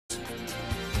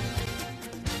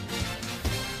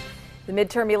The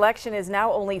midterm election is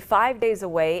now only 5 days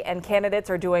away, and candidates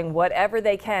are doing whatever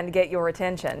they can to get your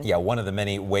attention. Yeah, one of the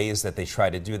many ways that they try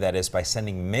to do that is by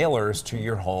sending mailers to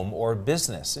your home or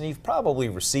business. And you've probably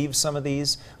received some of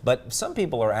these, but some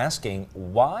people are asking,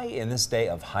 why in this day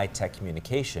of high-tech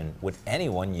communication would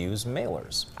anyone use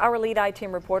mailers? Our lead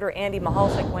I-Team reporter Andy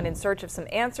Mahalchik went in search of some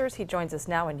answers. He joins us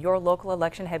now in your local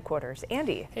election headquarters.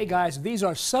 Andy. Hey guys, these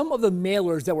are some of the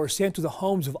mailers that were sent to the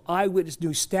homes of Eyewitness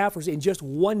News staffers in just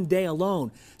one day alone.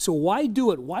 So why do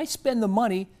it? Why spend the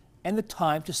money and the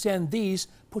time to send these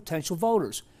potential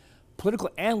voters?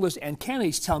 Political analysts and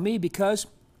candidates tell me because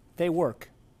they work.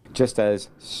 Just as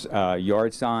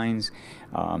yard signs,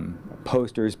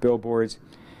 posters, billboards,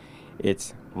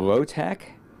 it's low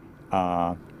tech,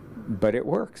 but it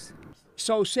works.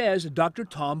 So says Dr.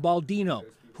 Tom Baldino,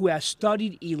 who has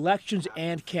studied elections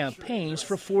and campaigns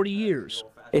for 40 years.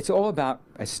 It's all about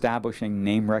establishing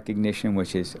name recognition,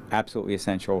 which is absolutely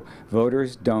essential.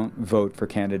 Voters don't vote for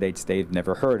candidates they've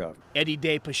never heard of. Eddie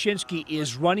Day Pashinsky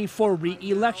is running for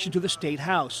re-election to the State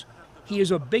House. He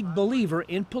is a big believer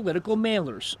in political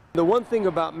mailers. The one thing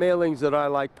about mailings that I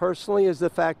like personally is the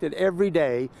fact that every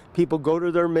day people go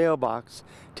to their mailbox,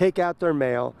 take out their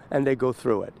mail, and they go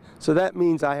through it. So that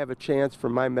means I have a chance for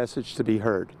my message to be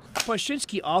heard.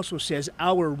 Pashinsky also says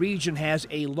our region has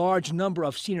a large number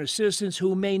of senior citizens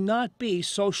who may not be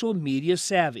social media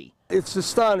savvy. It's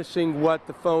astonishing what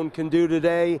the phone can do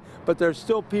today, but there's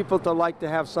still people that like to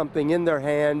have something in their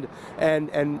hand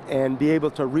and be able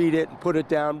to read it and put it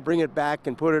down, bring it back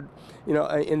and put it,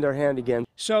 in their hand again.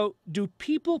 So do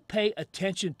people pay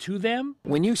attention to them?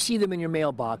 When you see them in your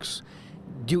mailbox,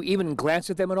 do you even glance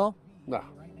at them at all? No,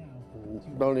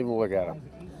 don't even look at them.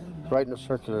 Right in the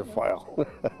circular file.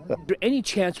 Is there any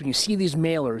chance when you see these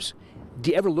mailers,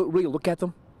 do you ever really look at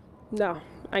them? No,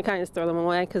 I kind of throw them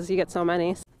away because you get so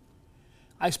many.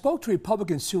 I spoke to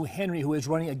Republican Sue Henry, who is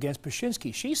running against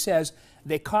Pashinsky. She says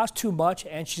they cost too much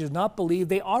and she does not believe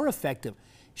they are effective.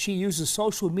 She uses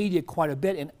social media quite a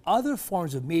bit and other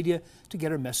forms of media to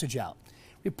get her message out.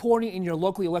 Reporting in your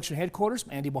local election headquarters,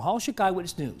 Andy Mahalchik,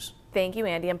 Eyewitness News. Thank you,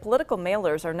 Andy. And political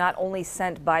mailers are not only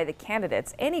sent by the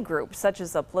candidates. Any group, such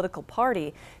as a political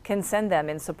party, can send them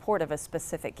in support of a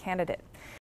specific candidate.